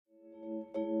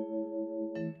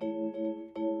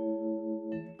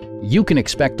You can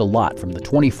expect a lot from the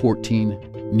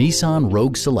 2014 Nissan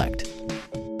Rogue Select.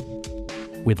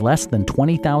 With less than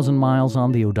 20,000 miles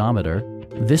on the odometer,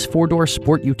 this four-door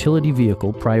sport utility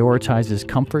vehicle prioritizes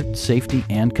comfort, safety,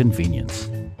 and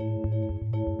convenience.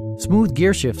 Smooth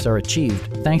gear shifts are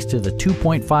achieved thanks to the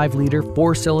 2.5-liter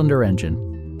four-cylinder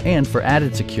engine. And for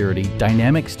added security,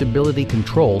 dynamic stability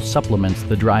control supplements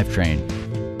the drivetrain.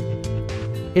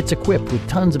 It's equipped with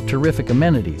tons of terrific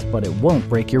amenities, but it won't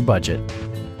break your budget,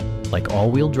 like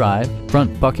all-wheel drive,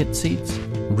 front bucket seats,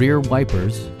 rear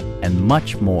wipers, and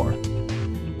much more.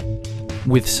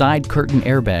 With side curtain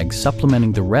airbags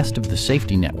supplementing the rest of the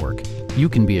safety network, you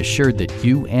can be assured that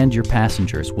you and your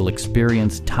passengers will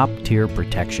experience top-tier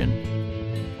protection.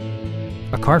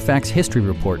 A Carfax history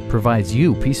report provides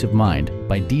you peace of mind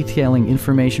by detailing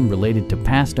information related to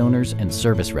past owners and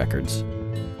service records.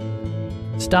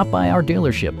 Stop by our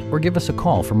dealership or give us a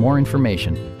call for more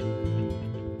information.